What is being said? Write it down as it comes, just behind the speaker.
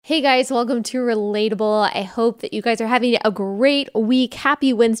Hey guys, welcome to Relatable. I hope that you guys are having a great week.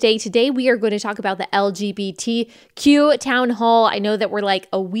 Happy Wednesday. Today we are going to talk about the LGBTQ town hall. I know that we're like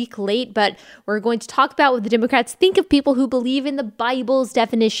a week late, but we're going to talk about what the Democrats think of people who believe in the Bible's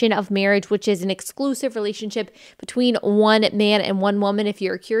definition of marriage, which is an exclusive relationship between one man and one woman. If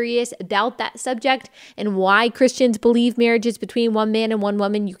you're curious about that subject and why Christians believe marriage is between one man and one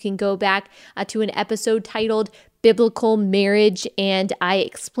woman, you can go back to an episode titled Biblical Marriage, and I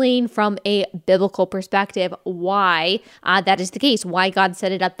explain from a biblical perspective why that is the case, why God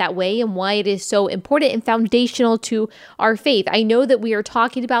set it up that way, and why it is so important and foundational to our faith. I know that we are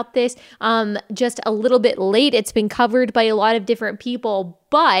talking about this just a little bit late. It's been covered by a lot of different people,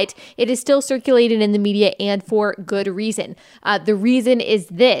 but it is still circulated in the media, and for good reason. The reason is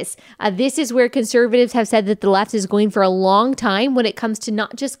this. This is where conservatives have said that the left is going for a long time when it comes to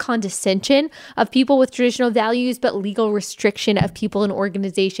not just condescension of people with traditional values, but legal restriction of people and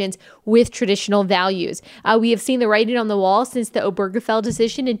organizations with traditional values. We have seen the writing on the wall since the Obergefell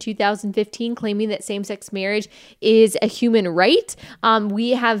decision in 2015, claiming that same-sex marriage is a human right.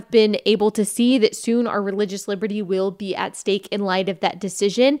 We have been able to see that soon our religious liberty will be at stake in light of that decision.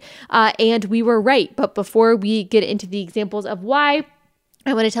 And we were right. But before we get into the examples of why,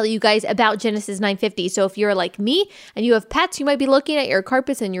 I want to tell you guys about Genesis 9:50. So if you're like me and you have pets, you might be looking at your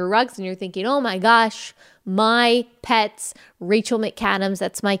carpets and your rugs and you're thinking, oh my gosh, my pets, Rachel McAdams,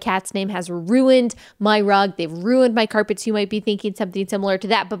 that's my cat's name, has ruined my rug. They've ruined my carpets. You might be thinking something similar to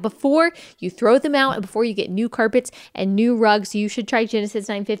that. But before you throw them out and before you get new carpets and new rugs, you should try Genesis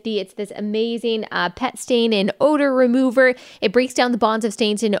 9:50. It's this amazing pet stain and odor remover. It breaks down the bonds of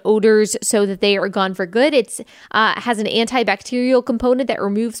stains and odors so that they are gone for good. It has an antibacterial component that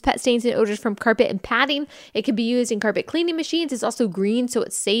removes pet stains and odors from carpet and padding. It can be used in carpet cleaning machines. It's also green, so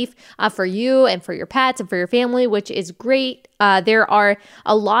it's safe for you and for your pets and for your family, which is great. There are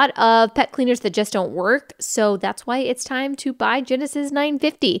a lot of pet cleaners that just don't work, so that's why it's time to buy Genesis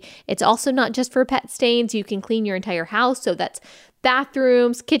 9:50. It's also not just for pet stains. You can clean your entire house, so that's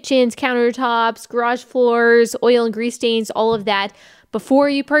bathrooms, kitchens, countertops, garage floors, oil and grease stains, all of that. Before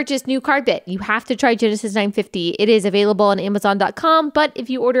you purchase new carpet, you have to try Genesis 9:50. It is available on Amazon.com, but if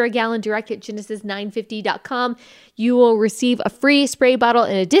you order a gallon direct at Genesis950.com, you will receive a free spray bottle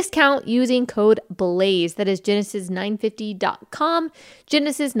and a discount using code BLAZE. That is Genesis950.com,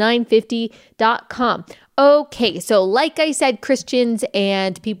 Genesis950.com. Okay, so like I said, Christians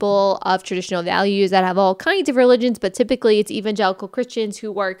and people of traditional values that have all kinds of religions, but typically it's evangelical Christians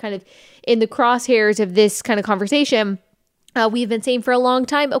who are kind of in the crosshairs of this kind of conversation. We've been saying for a long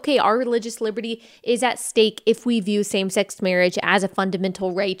time, okay, our religious liberty is at stake if we view same-sex marriage as a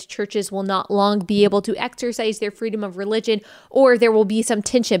fundamental right. Churches will not long be able to exercise their freedom of religion, or there will be some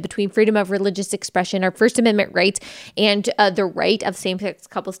tension between freedom of religious expression, our First Amendment rights, and the right of same-sex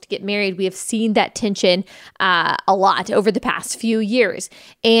couples to get married. We have seen that tension a lot over the past few years.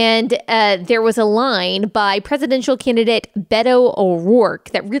 And there was a line by presidential candidate Beto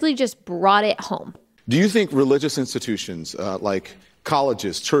O'Rourke that really just brought it home. Do you think religious institutions like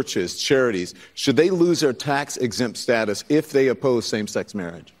colleges, churches, charities, should they lose their tax-exempt status if they oppose same-sex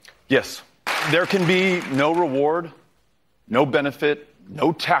marriage? Yes. There can be no reward, no benefit,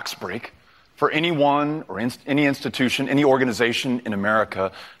 no tax break for anyone or any institution, any organization in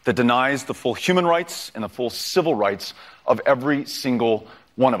America that denies the full human rights and the full civil rights of every single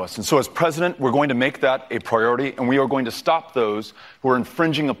one of us. And so as president, we're going to make that a priority, and we are going to stop those who are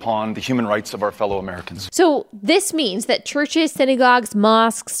infringing upon the human rights of our fellow Americans. So this means that churches, synagogues,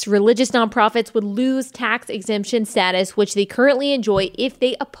 mosques, religious nonprofits would lose tax exemption status, which they currently enjoy if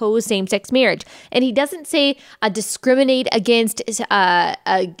they oppose same-sex marriage. And he doesn't say discriminate against a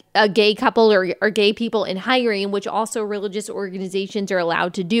gay couple or gay people in hiring, which also religious organizations are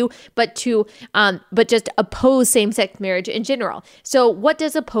allowed to do, but just oppose same-sex marriage in general. So what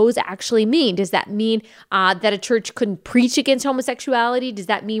does oppose actually mean? Does that mean that a church couldn't preach against homosexuality? Does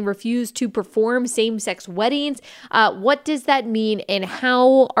that mean refuse to perform same-sex weddings? What does that mean, and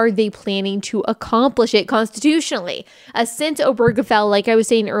how are they planning to accomplish it constitutionally? Since Obergefell, like I was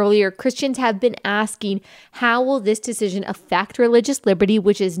saying earlier, Christians have been asking, how will this decision affect religious liberty,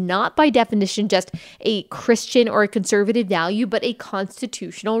 which is not by definition just a Christian or a conservative value, but a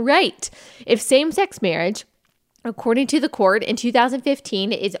constitutional right? If same-sex marriage according to the court in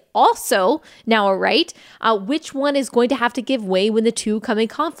 2015, is also now a right. Which one is going to have to give way when the two come in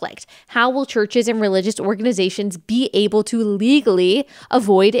conflict? How will churches and religious organizations be able to legally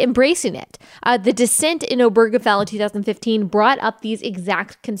avoid embracing it? The dissent in Obergefell in 2015 brought up these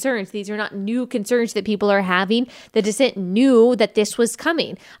exact concerns. These are not new concerns that people are having. The dissent knew that this was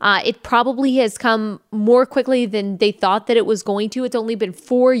coming. It probably has come more quickly than they thought that it was going to. It's only been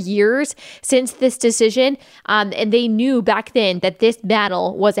 4 years since this decision. And they knew back then that this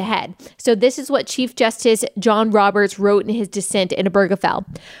battle was ahead. So this is what Chief Justice John Roberts wrote in his dissent in Obergefell.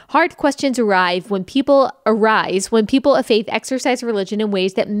 Hard questions arise when people of faith exercise religion in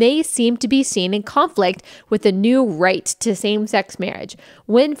ways that may seem to be seen in conflict with the new right to same-sex marriage.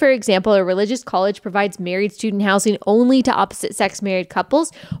 When, for example, a religious college provides married student housing only to opposite-sex married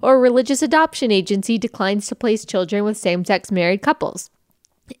couples, or a religious adoption agency declines to place children with same-sex married couples.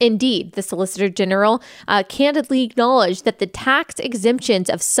 Indeed, the Solicitor General candidly acknowledged that the tax exemptions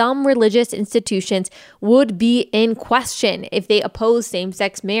of some religious institutions would be in question if they oppose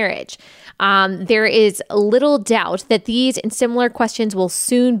same-sex marriage. There is little doubt that these and similar questions will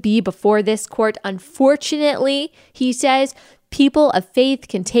soon be before this court. Unfortunately, he says, people of faith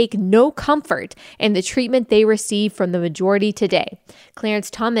can take no comfort in the treatment they receive from the majority today.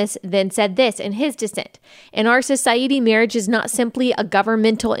 Clarence Thomas then said this in his dissent. In our society, marriage is not simply a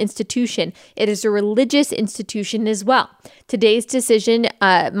governmental institution. It is a religious institution as well. Today's decision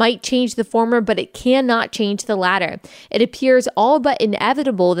might change the former, but it cannot change the latter. It appears all but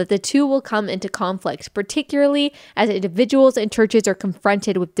inevitable that the two will come into conflict, particularly as individuals and churches are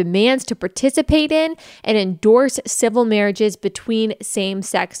confronted with demands to participate in and endorse civil marriages between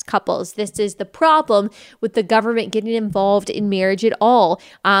same-sex couples. This is the problem with the government getting involved in marriage at all.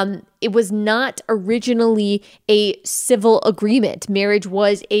 It was not originally a civil agreement. Marriage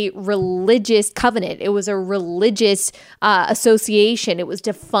was a religious covenant. It was a religious association. It was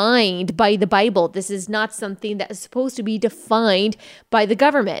defined by the Bible. This is not something that is supposed to be defined by the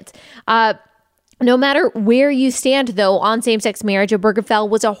government. No matter where you stand, though, on same-sex marriage, Obergefell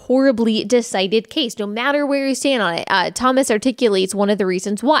was a horribly decided case. No matter where you stand on it, Thomas articulates one of the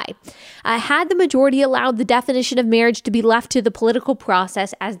reasons why. Had the majority allowed the definition of marriage to be left to the political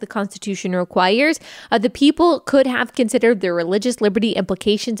process as the Constitution requires, the people could have considered the religious liberty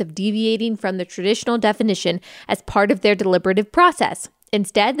implications of deviating from the traditional definition as part of their deliberative process.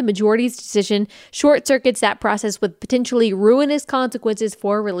 Instead, the majority's decision short-circuits that process with potentially ruinous consequences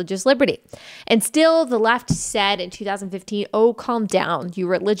for religious liberty. And still, the left said in 2015, oh, calm down, you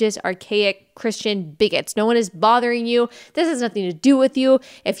religious, archaic Christian bigots. No one is bothering you. This has nothing to do with you.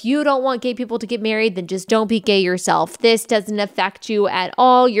 If you don't want gay people to get married, then just don't be gay yourself. This doesn't affect you at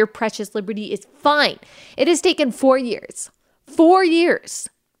all. Your precious liberty is fine. It has taken 4 years. 4 years.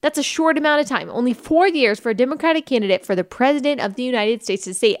 That's a short amount of time. Only 4 years for a Democratic candidate for the president of the United States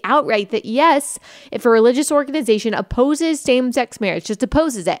to say outright that yes, if a religious organization opposes same-sex marriage, just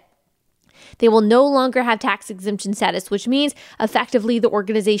opposes it, they will no longer have tax exemption status, which means effectively the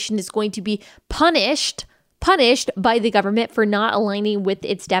organization is going to be punished by the government for not aligning with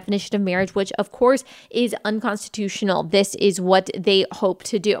its definition of marriage, which of course is unconstitutional. This is what they hope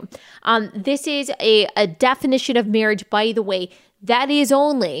to do. This is a definition of marriage, by the way, that is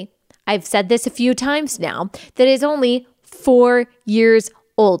only, I've said this a few times now, that is only 4 years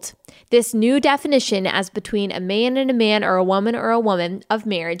old. This new definition as between a man and a man or a woman of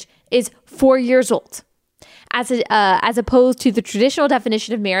marriage is 4 years old, as opposed to the traditional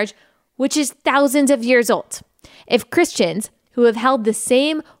definition of marriage, which is thousands of years old. If Christians who have held the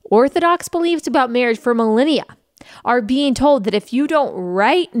same orthodox beliefs about marriage for millennia are being told that if you don't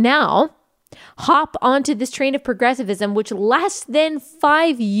right now hop onto this train of progressivism, which less than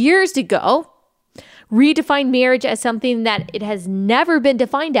 5 years ago redefined marriage as something that it has never been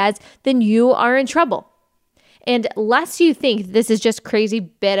defined as, then you are in trouble. And lest you think this is just crazy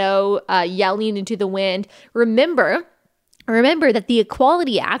Beto yelling into the wind, remember that the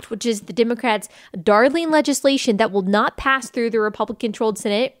Equality Act, which is the Democrats' darling legislation that will not pass through the Republican-controlled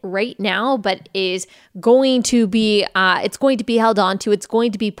Senate right now, but is going to be, it's going to be held on to, it's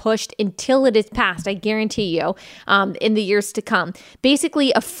going to be pushed until it is passed, I guarantee you, in the years to come,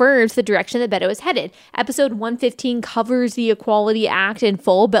 basically affirms the direction that Beto is headed. Episode 115 covers the Equality Act in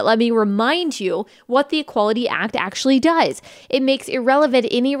full, but let me remind you what the Equality Act actually does. It makes irrelevant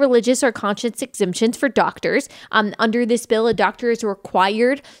any religious or conscience exemptions for doctors. Under this bill, a doctor is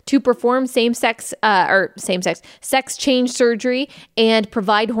required to perform sex change surgery and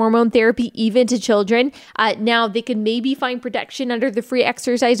provide hormone therapy even to children. Now, they could maybe find protection under the free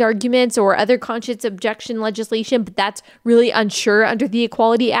exercise arguments or other conscience objection legislation, but that's really unsure under the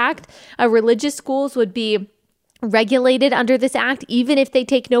Equality Act. Religious schools would be regulated under this act, even if they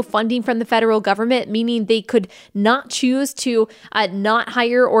take no funding from the federal government, meaning they could not choose to not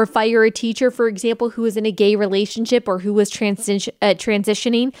hire or fire a teacher, for example, who is in a gay relationship or who is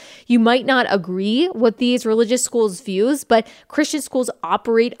transitioning. You might not agree with these religious schools' views, but Christian schools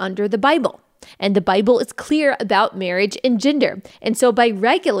operate under the Bible. And the Bible is clear about marriage and gender. And so by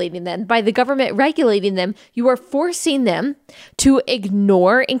regulating them, by the government regulating them, you are forcing them to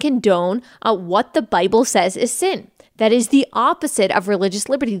ignore and condone what the Bible says is sin. That is the opposite of religious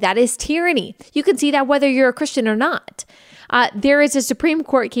liberty. That is tyranny. You can see that whether you're a Christian or not. There is a Supreme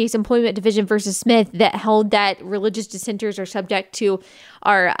Court case, Employment Division versus Smith, that held that religious dissenters are subject to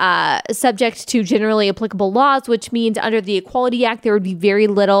generally applicable laws, which means under the Equality Act, there would be very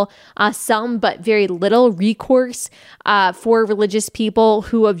little, some, but very little recourse for religious people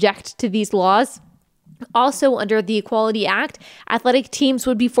who object to these laws. Also, under the Equality Act, athletic teams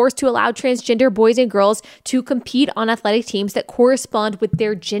would be forced to allow transgender boys and girls to compete on athletic teams that correspond with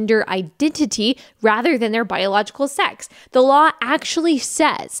their gender identity rather than their biological sex. The law actually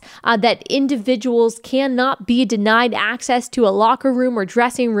says that individuals cannot be denied access to a locker room or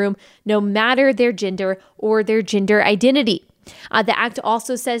dressing room, no matter their gender or their gender identity. The act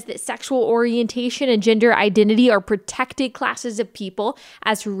also says that sexual orientation and gender identity are protected classes of people,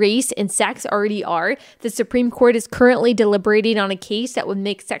 as race and sex already are. The Supreme Court is currently deliberating on a case that would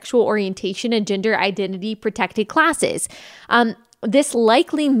make sexual orientation and gender identity protected classes. This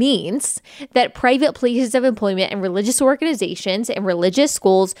likely means that private places of employment and religious organizations and religious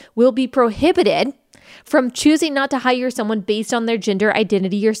schools will be prohibited from choosing not to hire someone based on their gender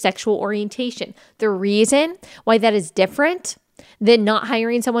identity or sexual orientation. The reason why that is different than not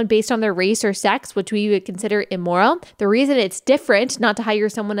hiring someone based on their race or sex, which we would consider immoral, the reason it's different not to hire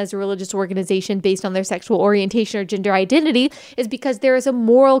someone as a religious organization based on their sexual orientation or gender identity is because there is a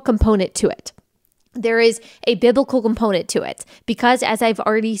moral component to it. There is a biblical component to it because, as I've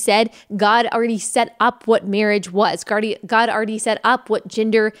already said, God already set up what marriage was. God already set up what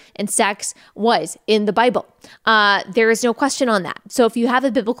gender and sex was in the Bible. There is no question on that. So if you have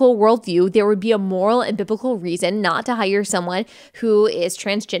a biblical worldview, there would be a moral and biblical reason not to hire someone who is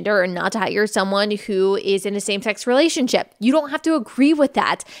transgender or not to hire someone who is in a same-sex relationship. You don't have to agree with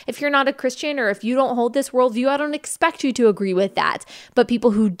that. If you're not a Christian or if you don't hold this worldview, I don't expect you to agree with that. But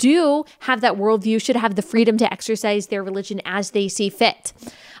people who do have that worldview should have the freedom to exercise their religion as they see fit.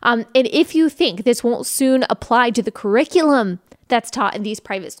 And if you think this won't soon apply to the curriculum that's taught in these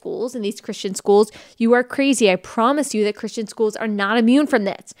private schools and these Christian schools, you are crazy. I promise you that Christian schools are not immune from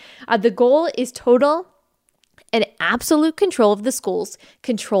this. The goal is total and absolute control of the schools,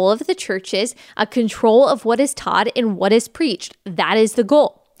 control of the churches, control of what is taught and what is preached. That is the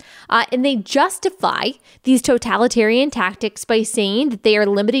goal. And they justify these totalitarian tactics by saying that they are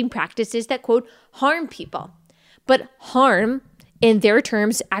limiting practices that, quote, harm people. But harm, in their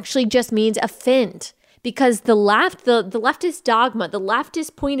terms, actually just means offend. Because the leftist dogma, the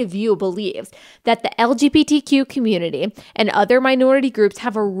leftist point of view believes that the LGBTQ community and other minority groups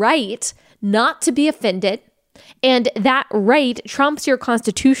have a right not to be offended, and that right trumps your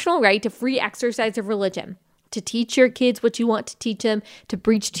constitutional right to free exercise of religion, to teach your kids what you want to teach them, to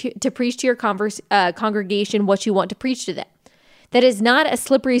preach to your congregation what you want to preach to them. That is not a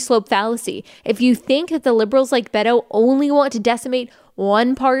slippery slope fallacy. If you think that the liberals like Beto only want to decimate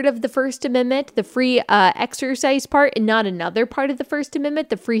one part of the First Amendment, the free exercise part, and not another part of the First Amendment,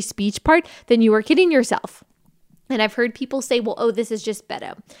 the free speech part, then you are kidding yourself. And I've heard people say, well, oh, this is just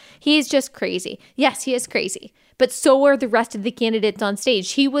Beto. He is just crazy. Yes, he is crazy. But so are the rest of the candidates on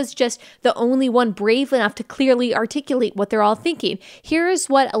stage. He was just the only one brave enough to clearly articulate what they're all thinking. Here is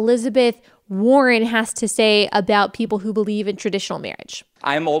what Elizabeth Warren has to say about people who believe in traditional marriage.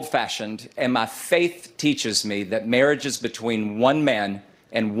 I am old-fashioned, and my faith teaches me that marriage is between one man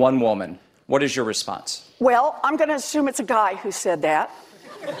and one woman. What is your response? Well, I'm going to assume it's a guy who said that.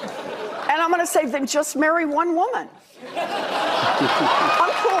 And I'm going to say, then just marry one woman.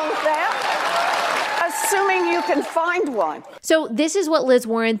 I'm cool with that. Assuming you can find one. So this is what Liz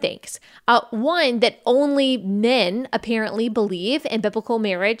Warren thinks. One, that only men apparently believe in biblical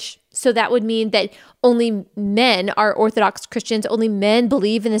marriage. So that would mean that only men are Orthodox Christians. Only men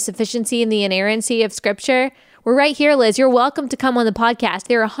believe in the sufficiency and the inerrancy of Scripture. We're right here, Liz. You're welcome to come on the podcast.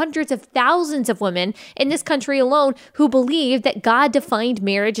 There are hundreds of thousands of women in this country alone who believe that God defined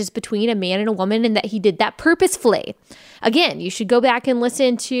marriage as between a man and a woman and that he did that purposefully. Again, you should go back and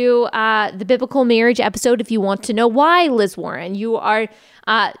listen to the biblical marriage episode if you want to know why, Liz Warren. You are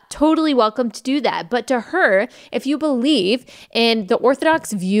totally welcome to do that. But to her, if you believe in the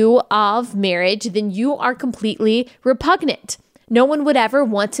Orthodox view of marriage, then you are completely repugnant. No one would ever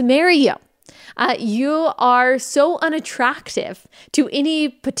want to marry you. You are so unattractive to any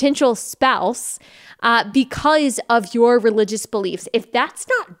potential spouse because of your religious beliefs. If that's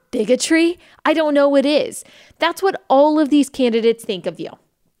not bigotry, I don't know what is. That's what all of these candidates think of you.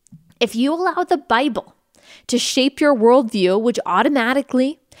 If you allow the Bible to shape your worldview, which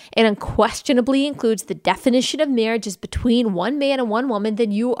automatically and unquestionably includes the definition of marriage is between one man and one woman,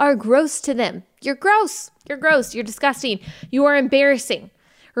 then you are gross to them. You're gross. You're gross. You're disgusting. You are embarrassing.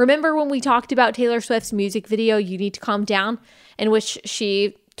 Remember when we talked about Taylor Swift's music video, You Need to Calm Down, in which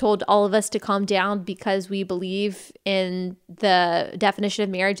she told all of us to calm down because we believe in the definition of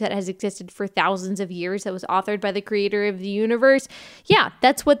marriage that has existed for thousands of years, that was authored by the creator of the universe. Yeah,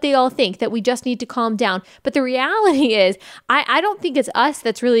 that's what they all think, that we just need to calm down. But the reality is, I don't think it's us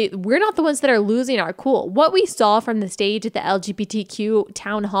that's really, we're not the ones that are losing our cool. What we saw from the stage at the LGBTQ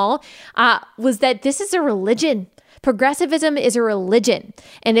town hall was that this is a religion. Progressivism is a religion.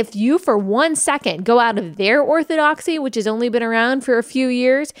 And if you for 1 second go out of their orthodoxy, which has only been around for a few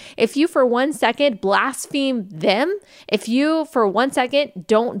years, if you for 1 second blaspheme them, if you for 1 second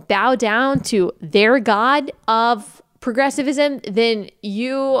don't bow down to their God of progressivism, then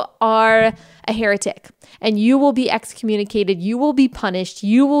you are a heretic and you will be excommunicated. You will be punished.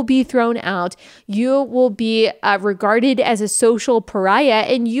 You will be thrown out. You will be regarded as a social pariah,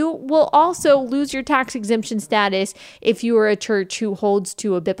 and you will also lose your tax exemption status if you are a church who holds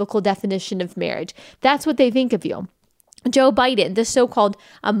to a biblical definition of marriage. That's what they think of you. Joe Biden, the so-called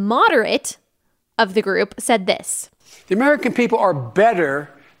moderate of the group, said this. The American people are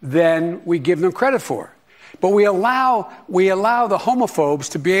better than we give them credit for. But we allow the homophobes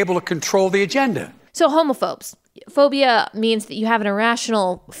to be able to control the agenda. So homophobes. Phobia means that you have an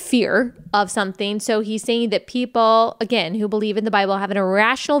irrational fear of something. So he's saying that people, again, who believe in the Bible have an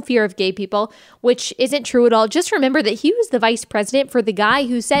irrational fear of gay people, which isn't true at all. Just remember that he was the vice president for the guy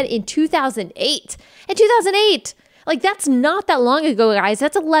who said in 2008, like, that's not that long ago, guys.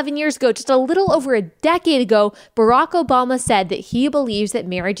 That's 11 years ago, just a little over a decade ago. Barack Obama said that he believes that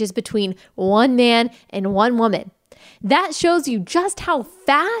marriage is between one man and one woman. That shows you just how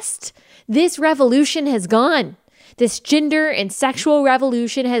fast this revolution has gone. This gender and sexual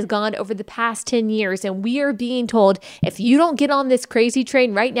revolution has gone over the past 10 years. And we are being told, if you don't get on this crazy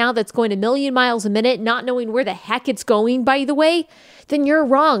train right now that's going a million miles a minute, not knowing where the heck it's going, by the way, then you're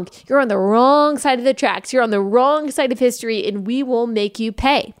wrong. You're on the wrong side of the tracks. You're on the wrong side of history, and we will make you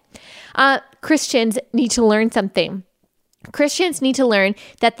pay. Christians need to learn something. Christians need to learn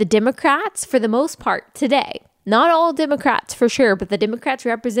that the Democrats, for the most part today, not all Democrats for sure, but the Democrats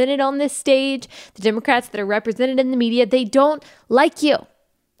represented on this stage, the Democrats that are represented in the media, they don't like you.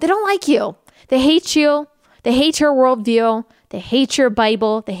 They don't like you. They hate you. They hate your worldview. They hate your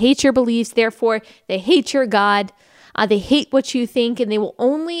Bible. They hate your beliefs. Therefore, they hate your God. They hate what you think, and they will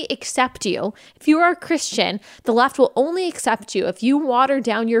only accept you. If you are a Christian, the left will only accept you if you water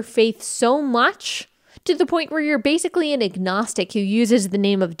down your faith so much to the point where you're basically an agnostic who uses the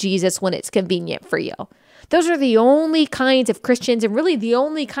name of Jesus when it's convenient for you. Those are the only kinds of Christians and really the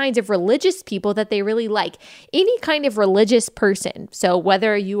only kinds of religious people that they really like. Any kind of religious person, so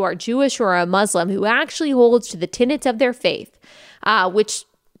whether you are Jewish or a Muslim who actually holds to the tenets of their faith, which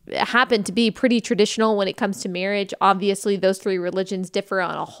happen to be pretty traditional when it comes to marriage. Obviously, those three religions differ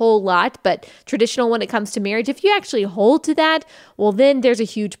on a whole lot, but traditional when it comes to marriage, if you actually hold to that, well, then there's a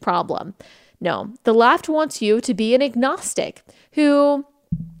huge problem. No, the left wants you to be an agnostic who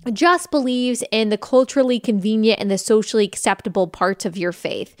just believes in the culturally convenient and the socially acceptable parts of your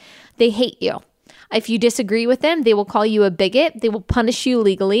faith. They hate you. If you disagree with them, they will call you a bigot. They will punish you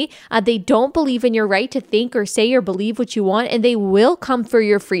legally. They don't believe in your right to think or say or believe what you want, and they will come for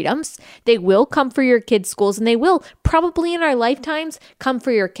your freedoms. They will come for your kids' schools, and they will probably in our lifetimes come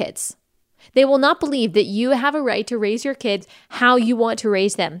for your kids. They will not believe that you have a right to raise your kids how you want to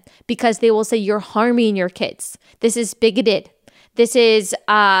raise them because they will say you're harming your kids. This is bigoted. This is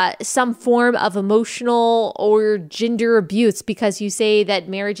some form of emotional or gender abuse because you say that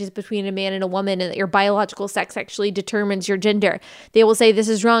marriage is between a man and a woman and that your biological sex actually determines your gender. They will say this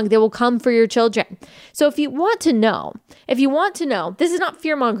is wrong. They will come for your children. So if you want to know, this is not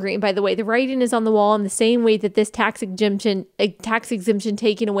fear-mongering, by the way. The writing is on the wall in the same way that this tax exemption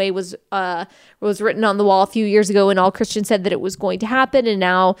taken away was written on the wall a few years ago, and all Christians said that it was going to happen, and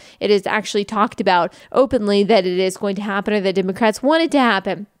now it is actually talked about openly that it is going to happen, or that Democrats want it to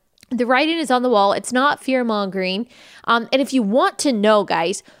happen. The writing is on the wall. It's not fear-mongering. And if you want to know,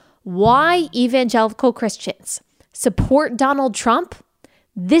 guys, why evangelical Christians support Donald Trump,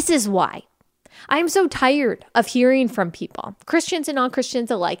 this is why. I'm so tired of hearing from people, Christians and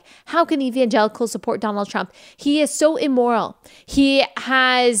non-Christians alike, how can evangelicals support Donald Trump? He is so immoral. He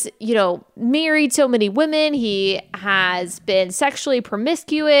has, married so many women. He has been sexually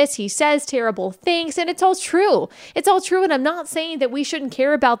promiscuous. He says terrible things, and it's all true. It's all true, and I'm not saying that we shouldn't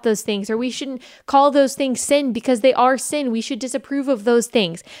care about those things or we shouldn't call those things sin because they are sin. We should disapprove of those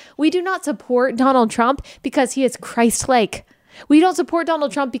things. We do not support Donald Trump because he is Christ-like. We don't support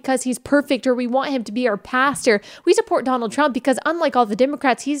Donald Trump because he's perfect or we want him to be our pastor. We support Donald Trump because, unlike all the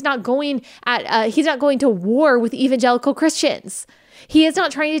Democrats, he's not going to war with evangelical Christians. He is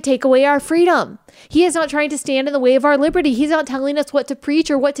not trying to take away our freedom. He is not trying to stand in the way of our liberty. He's not telling us what to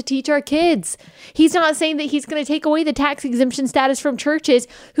preach or what to teach our kids. He's not saying that he's going to take away the tax exemption status from churches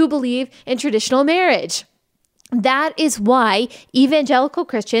who believe in traditional marriage. That is why evangelical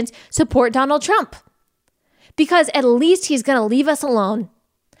Christians support Donald Trump. Because at least he's going to leave us alone.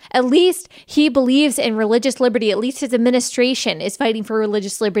 At least he believes in religious liberty. At least his administration is fighting for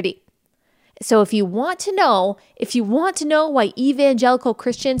religious liberty. So if you want to know why evangelical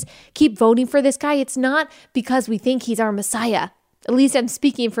Christians keep voting for this guy, it's not because we think he's our Messiah. At least I'm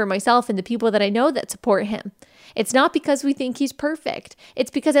speaking for myself and the people that I know that support him. It's not because we think he's perfect.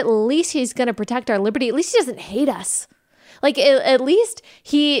 It's because at least he's going to protect our liberty. At least he doesn't hate us. At least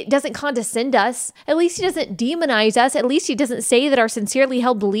he doesn't condescend us. At least he doesn't demonize us. At least he doesn't say that our sincerely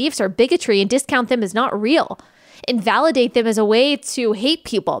held beliefs are bigotry and discount them as not real. Invalidate them as a way to hate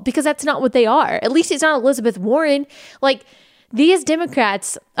people, because that's not what they are. At least he's not Elizabeth Warren. These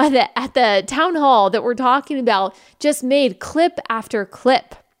Democrats at the town hall that we're talking about just made clip after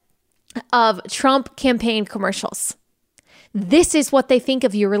clip of Trump campaign commercials. This is what they think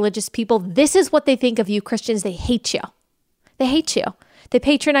of you, religious people. This is what they think of you, Christians. They hate you. They hate you. They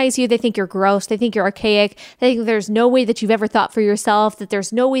patronize you. They think you're gross. They think you're archaic. They think there's no way that you've ever thought for yourself, that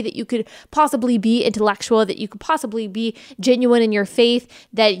there's no way that you could possibly be intellectual, that you could possibly be genuine in your faith,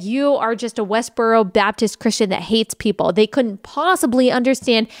 that you are just a Westboro Baptist Christian that hates people. They couldn't possibly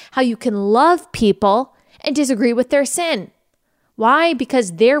understand how you can love people and disagree with their sin. Why?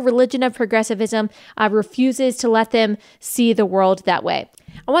 Because their religion of progressivism refuses to let them see the world that way.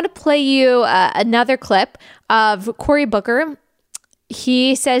 I want to play you another clip of Cory Booker.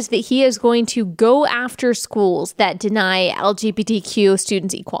 He says that he is going to go after schools that deny LGBTQ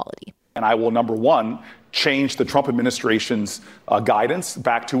students equality. And I will, number one, change the Trump administration's guidance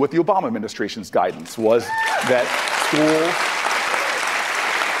back to what the Obama administration's guidance was, that schools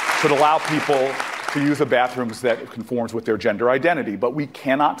should allow people to use the bathrooms that conforms with their gender identity. But we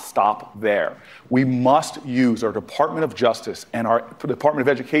cannot stop there. We must use our Department of Justice and our Department of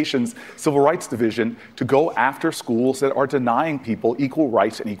Education's Civil Rights Division to go after schools that are denying people equal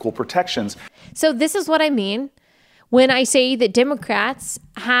rights and equal protections. So this is what I mean when I say that Democrats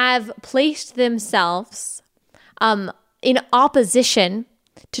have placed themselves in opposition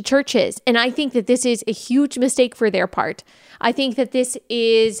to churches. And I think that this is a huge mistake for their part. I think that this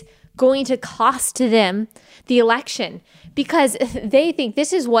is going to cost them the election, because they think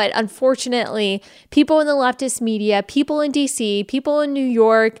this is what, unfortunately, people in the leftist media, people in DC, people in New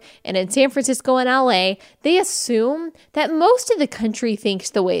York and in San Francisco and LA, they assume that most of the country thinks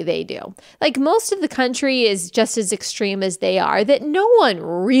the way they do. Most of the country is just as extreme as they are, that no one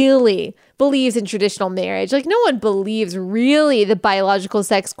really believes in traditional marriage. No one believes really that biological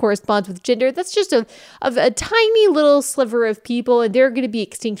sex corresponds with gender. That's just a tiny little sliver of people, and they're going to be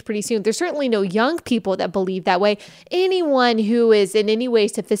extinct pretty soon. There's certainly no young people that believe that way. Anyone who is in any way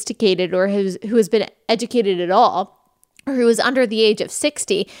sophisticated or who has been educated at all, or who is under the age of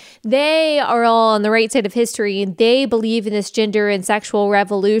 60, they are all on the right side of history, and they believe in this gender and sexual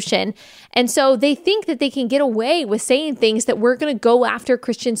revolution. And so they think that they can get away with saying things that we're going to go after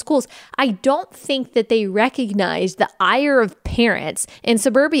Christian schools. I don't think that they recognize the ire of parents in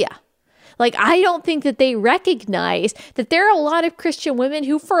suburbia. I don't think that they recognize that there are a lot of Christian women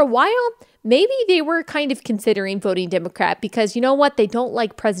who, for a while, maybe they were kind of considering voting Democrat because, you know what, they don't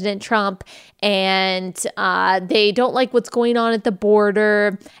like President Trump, and they don't like what's going on at the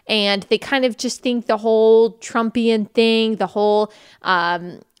border, and they kind of just think the whole Trumpian thing, the whole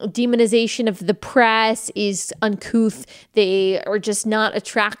demonization of the press is uncouth. They are just not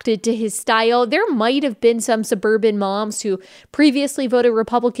attracted to his style. There might have been some suburban moms who previously voted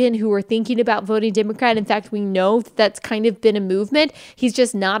Republican who were thinking about voting Democrat. In fact, we know that that's kind of been a movement. He's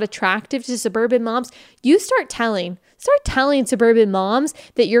just not attractive to suburban moms. You start telling suburban moms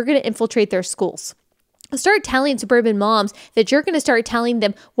that you're going to infiltrate their schools. Start telling suburban moms that you're going to start telling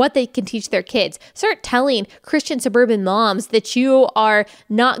them what they can teach their kids. Start telling Christian suburban moms that you are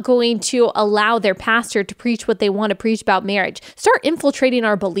not going to allow their pastor to preach what they want to preach about marriage. Start infiltrating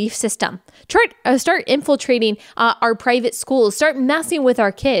our belief system. Start infiltrating our private schools. Start messing with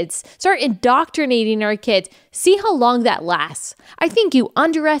our kids. Start indoctrinating our kids. See how long that lasts. I think you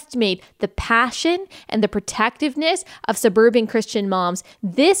underestimate the passion and the protectiveness of suburban Christian moms.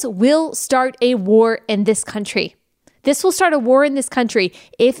 This will start a war in this country. This will start a war in this country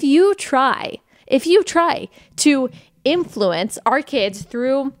if you try to influence our kids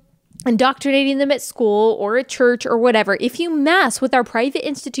through indoctrinating them at school or at church or whatever. If you mess with our private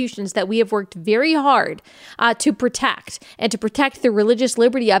institutions that we have worked very hard to protect and to protect the religious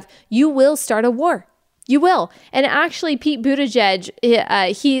liberty of, you will start a war. You will. And actually, Pete Buttigieg,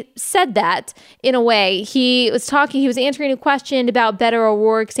 he said that in a way. He was answering a question about Beto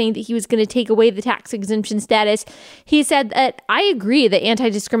O'Rourke, saying that he was going to take away the tax exemption status. He said that, I agree that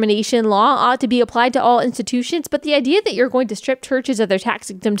anti-discrimination law ought to be applied to all institutions, but the idea that you're going to strip churches of their tax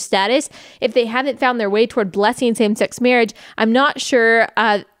exempt status if they haven't found their way toward blessing same-sex marriage, I'm not sure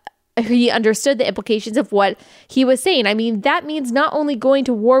he understood the implications of what he was saying. I mean, that means not only going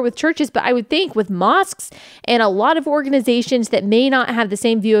to war with churches, but I would think with mosques and a lot of organizations that may not have the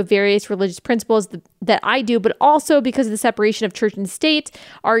same view of various religious principles that I do, but also because of the separation of church and state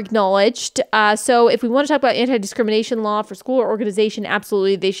are acknowledged. So if we want to talk about anti-discrimination law for school or organization,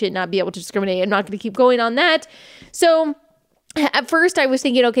 absolutely, they should not be able to discriminate. I'm not going to keep going on that. So at first, I was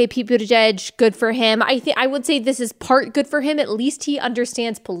thinking, okay, Pete Buttigieg, good for him. I would say this is part good for him. At least he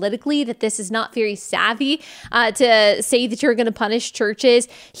understands politically that this is not very savvy to say that you're going to punish churches.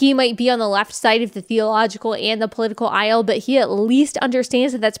 He might be on the left side of the theological and the political aisle, but he at least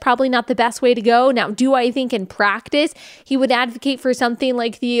understands that that's probably not the best way to go. Now, do I think in practice he would advocate for something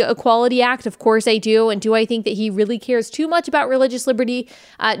like the Equality Act? Of course I do. And do I think that he really cares too much about religious liberty?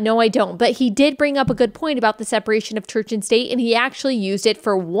 No, I don't. But he did bring up a good point about the separation of church and state, and he actually used it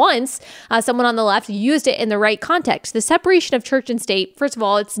for once. Someone on the left used it in the right context. The separation of church and state, first of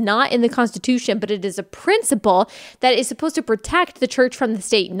all, it's not in the Constitution, but it is a principle that is supposed to protect the church from the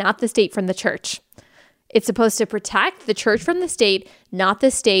state, not the state from the church. It's supposed to protect the church from the state, not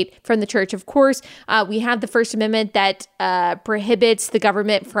the state from the church. Of course, we have the First Amendment that prohibits the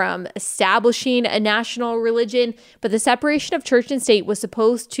government from establishing a national religion, but the separation of church and state was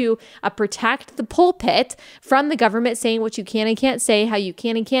supposed to protect the pulpit from the government saying what you can and can't say, how you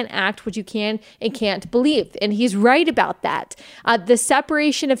can and can't act, what you can and can't believe. And he's right about that. The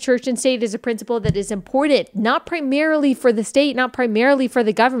separation of church and state is a principle that is important, not primarily for the state, not primarily for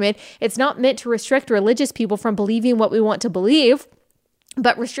the government. It's not meant to restrict religious people from believing what we want to believe,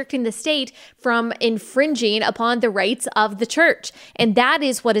 but restricting the state from infringing upon the rights of the church. And that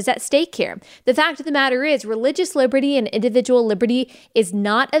is what is at stake here. The fact of the matter is, religious liberty and individual liberty is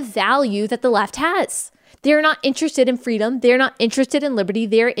not a value that the left has. They're not interested in freedom. They're not interested in liberty.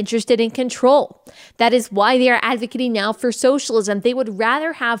 They're interested in control. That is why they are advocating now for socialism. They would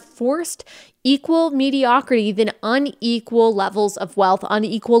rather have forced equal mediocrity than unequal levels of wealth,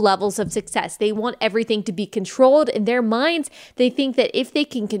 unequal levels of success. They want everything to be controlled. In their minds, they think that if they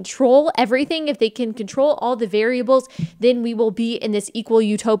can control everything, if they can control all the variables, then we will be in this equal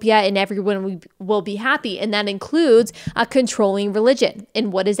utopia and everyone will be happy. And that includes controlling religion.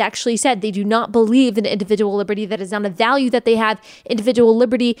 And what is actually said, they do not believe in individual liberty. That is not a value that they have. Individual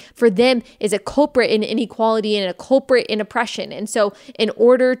liberty for them is a culprit in inequality and a culprit in oppression. And so in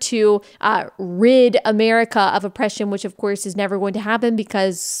order to rid America of oppression, which of course is never going to happen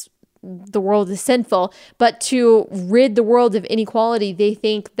because the world is sinful, but to rid the world of inequality, they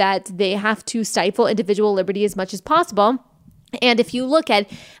think that they have to stifle individual liberty as much as possible. And if you look at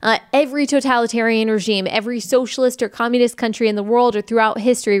every totalitarian regime, every socialist or communist country in the world or throughout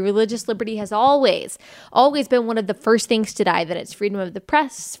history, religious liberty has always been one of the first things to die. That it's freedom of the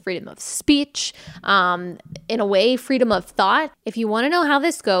press, freedom of speech, in a way, freedom of thought. If you want to know how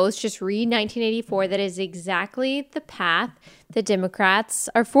this goes, just read 1984. That is exactly the path the Democrats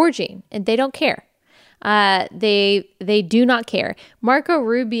are forging, and they don't care. They do not care. Marco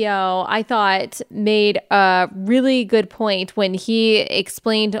Rubio, I thought, made a really good point when he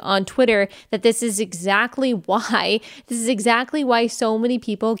explained on Twitter that this is exactly why so many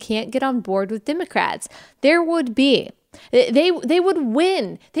people can't get on board with Democrats. They would win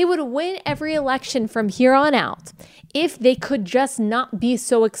every election from here on out if they could just not be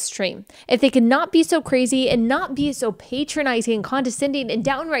so extreme, if they could not be so crazy and not be so patronizing and condescending and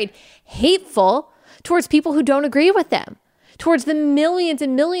downright hateful towards people who don't agree with them, towards the millions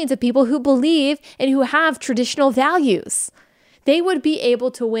and millions of people who believe and who have traditional values. They would be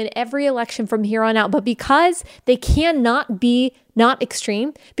able to win every election from here on out. But because they cannot be not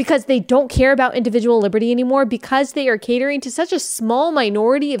extreme, because they don't care about individual liberty anymore, because they are catering to such a small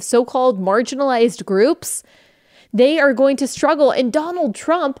minority of so-called marginalized groups, they are going to struggle. And Donald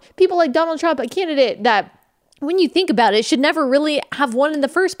Trump, people like Donald Trump, a candidate that, when you think about it, should never really have won in the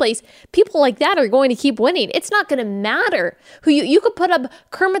first place. People like that are going to keep winning. It's not going to matter who you could put up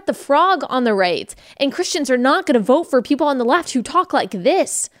Kermit the Frog on the right, and Christians are not going to vote for people on the left who talk like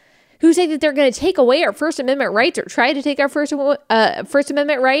this, who say that they're going to take away our First Amendment rights or try to take our First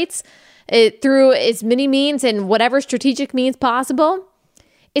Amendment rights through as many means and whatever strategic means possible.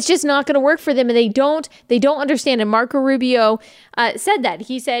 It's just not going to work for them, and they don't understand. And Marco Rubio said that.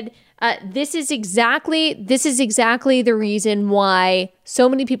 He said, this is exactly the reason why so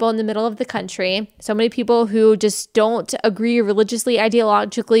many people in the middle of the country, so many people who just don't agree religiously,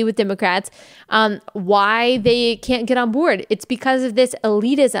 ideologically with Democrats, why they can't get on board. It's because of this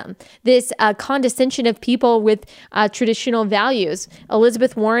elitism, this condescension of people with traditional values.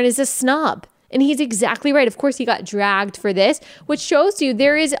 Elizabeth Warren is a snob. And he's exactly right. Of course, he got dragged for this, which shows you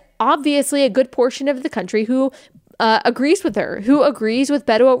there is obviously a good portion of the country who agrees with her, who agrees with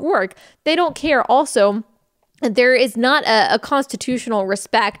Beto O'Rourke. They don't care also. There is not a constitutional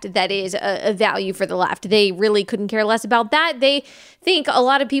respect that is a value for the left. They really couldn't care less about that. They think a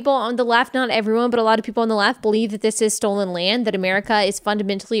lot of people on the left, not everyone, but a lot of people on the left believe that this is stolen land, that America is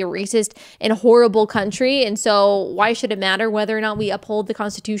fundamentally a racist and horrible country. And so why should it matter whether or not we uphold the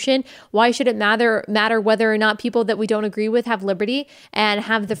Constitution? Why should it matter whether or not people that we don't agree with have liberty and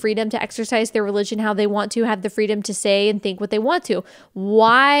have the freedom to exercise their religion how they want to, have the freedom to say and think what they want to?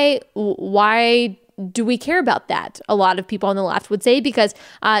 Why do we care about that? A lot of people on the left would say because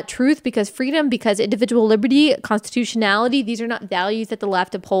truth, because freedom, because individual liberty, constitutionality, these are not values that the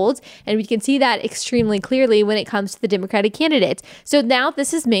left upholds. And we can see that extremely clearly when it comes to the Democratic candidates. So now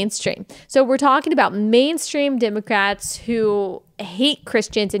this is mainstream. So we're talking about mainstream Democrats who hate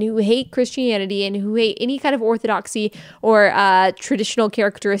Christians and who hate Christianity and who hate any kind of orthodoxy or traditional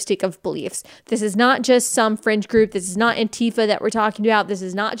characteristic of beliefs. This is not just some fringe group. This is not Antifa that we're talking about. This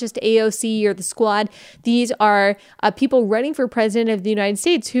is not just AOC or the Squad. These are people running for president of the United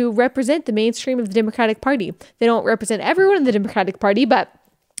States who represent the mainstream of the Democratic Party. They don't represent everyone in the Democratic Party, but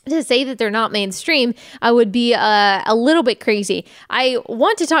to say that they're not mainstream would be a little bit crazy. I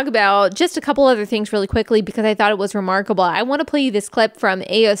want to talk about just a couple other things really quickly because I thought it was remarkable. I want to play you this clip from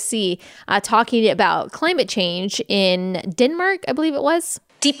AOC talking about climate change in Denmark, I believe it was.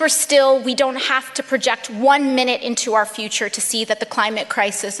 Deeper still, we don't have to project 1 minute into our future to see that the climate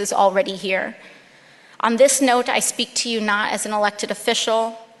crisis is already here. On this note, I speak to you not as an elected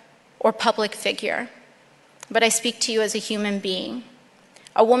official or public figure, but I speak to you as a human being.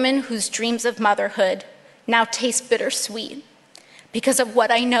 A woman whose dreams of motherhood now taste bittersweet because of what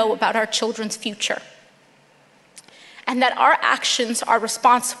I know about our children's future. And that our actions are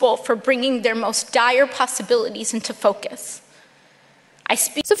responsible for bringing their most dire possibilities into focus.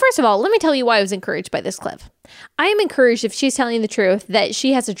 So first of all, let me tell you why I was encouraged by this clip. I am encouraged if she's telling the truth that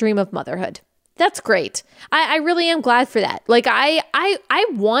she has a dream of motherhood. That's great. I really am glad for that. Like, I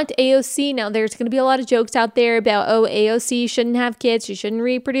want AOC. Now, there's going to be a lot of jokes out there about, oh, AOC shouldn't have kids. She shouldn't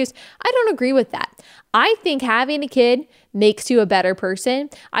reproduce. I don't agree with that. I think having a kid makes you a better person.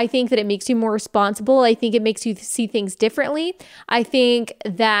 I think that it makes you more responsible. I think it makes you see things differently. I think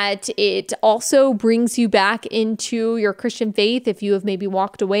that it also brings you back into your Christian faith if you have maybe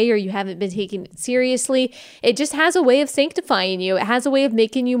walked away or you haven't been taking it seriously. It just has a way of sanctifying you. It has a way of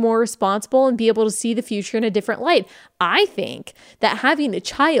making you more responsible and be able to see the future in a different light. I think that having a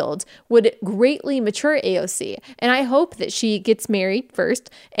child would greatly mature AOC. And I hope that she gets married first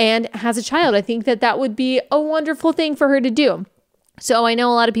and has a child. I think that would be a wonderful thing for her to do. So I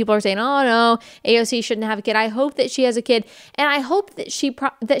know a lot of people are saying, oh no, AOC shouldn't have a kid. I hope that she has a kid. And I hope that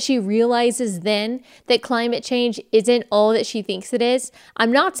she realizes then that climate change isn't all that she thinks it is.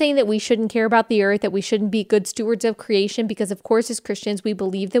 I'm not saying that we shouldn't care about the earth, that we shouldn't be good stewards of creation, because of course as Christians we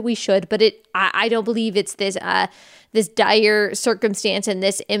believe that we should, but I don't believe it's this dire circumstance and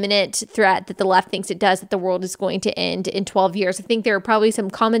this imminent threat that the left thinks it does, that the world is going to end in 12 years. I think there are probably some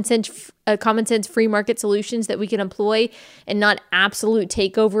common sense free market solutions that we can employ and not absolute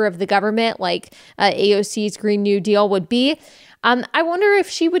takeover of the government like AOC's Green New Deal would be. I wonder if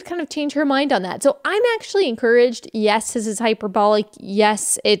she would kind of change her mind on that. So I'm actually encouraged. Yes, this is hyperbolic.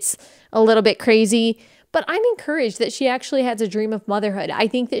 Yes, it's a little bit crazy, but I'm encouraged that she actually has a dream of motherhood. I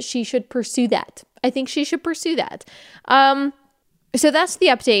think that she should pursue that. So that's the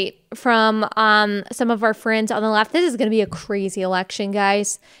update from some of our friends on the left. This is going to be a crazy election,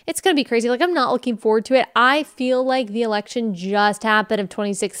 guys. It's going to be crazy. Like, I'm not looking forward to it. I feel like the election just happened of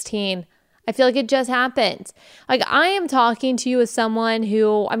 2016. I feel like it just happened. Like, I am talking to you as someone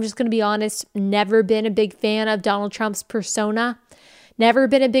who, I'm just going to be honest, never been a big fan of Donald Trump's persona. Never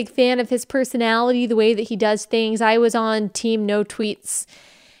been a big fan of his personality, the way that he does things. I was on team no tweets.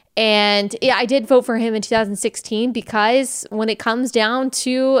 And yeah, I did vote for him in 2016 because when it comes down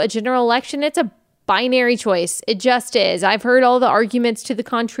to a general election, it's a binary choice. It just is. I've heard all the arguments to the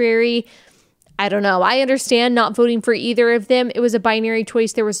contrary. I don't know. I understand not voting for either of them. It was a binary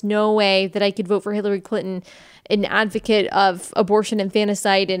choice. There was no way that I could vote for Hillary Clinton, an advocate of abortion and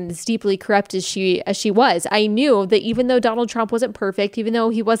infanticide and as deeply corrupt as she was. I knew that even though Donald Trump wasn't perfect, even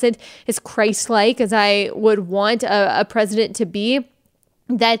though he wasn't as Christ-like as I would want a president to be,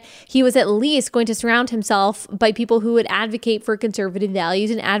 that he was at least going to surround himself by people who would advocate for conservative values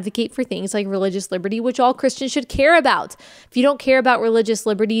and advocate for things like religious liberty, which all Christians should care about. If you don't care about religious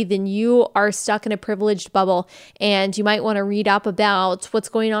liberty, then you are stuck in a privileged bubble. And you might want to read up about what's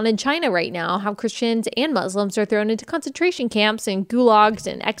going on in China right now, how Christians and Muslims are thrown into concentration camps and gulags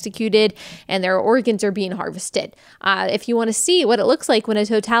and executed, and their organs are being harvested. If you want to see what it looks like when a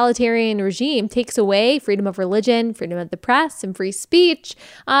totalitarian regime takes away freedom of religion, freedom of the press, and free speech,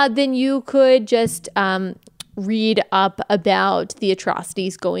 then you could just read up about the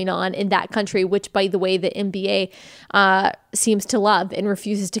atrocities going on in that country, which, by the way, the NBA seems to love and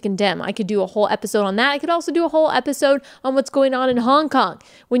refuses to condemn. I could do a whole episode on that. I could also do a whole episode on what's going on in Hong Kong.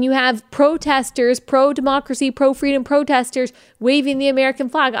 When you have protesters, pro-democracy, pro-freedom protesters waving the American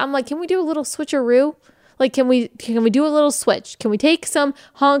flag, I'm like, can we do a little switcheroo? Like, can we do a little switch? Can we take some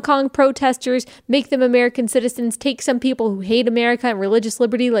Hong Kong protesters, make them American citizens, take some people who hate America and religious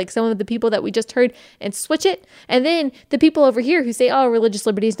liberty, like some of the people that we just heard, and switch it? And then the people over here who say, oh, religious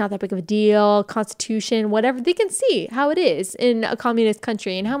liberty is not that big of a deal, Constitution, whatever, they can see how it is in a communist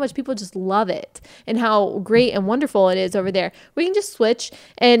country and how much people just love it and how great and wonderful it is over there. We can just switch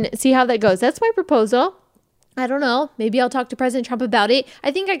and see how that goes. That's my proposal. I don't know. Maybe I'll talk to President Trump about it.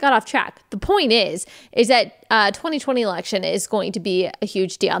 I think I got off track. The point is that 2020 election is going to be a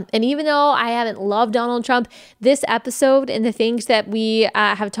huge deal. And even though I haven't loved Donald Trump, this episode and the things that we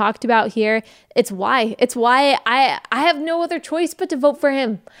have talked about here, it's why I have no other choice but to vote for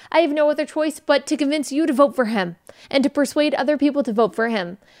him. I have no other choice but to convince you to vote for him and to persuade other people to vote for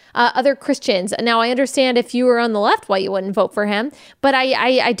him, other Christians. Now, I understand if you were on the left why you wouldn't vote for him, but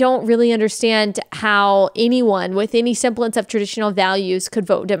I don't really understand how anyone with any semblance of traditional values could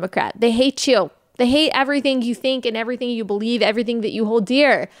vote Democrat. They hate you. They hate everything you think and everything you believe, everything that you hold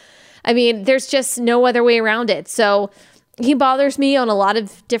dear. I mean, there's just no other way around it. So he bothers me on a lot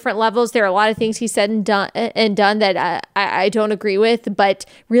of different levels. There are a lot of things he said and done that I don't agree with. But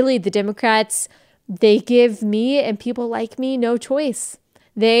really, the Democrats, they give me and people like me no choice.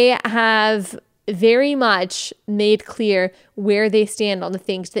 They have very much made clear where they stand on the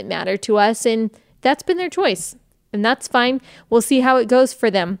things that matter to us. And that's been their choice. And that's fine. We'll see how it goes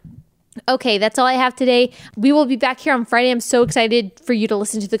for them. Okay, that's all I have today. We will be back here on Friday. I'm so excited for you to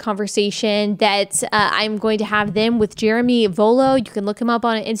listen to the conversation that I'm going to have them with Jeremy Volo. You can look him up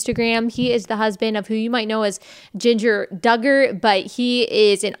on Instagram. He is the husband of who you might know as Ginger Duggar, but he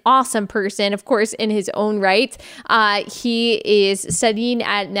is an awesome person, of course, in his own right. He is studying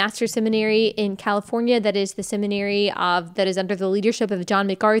at Master Seminary in California. That is the seminary that is under the leadership of John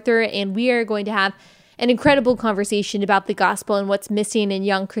MacArthur, and we are going to have an incredible conversation about the gospel and what's missing in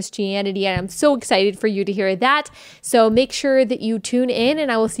young Christianity. And I'm so excited for you to hear that. So make sure that you tune in,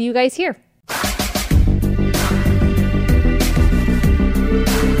 and I will see you guys here.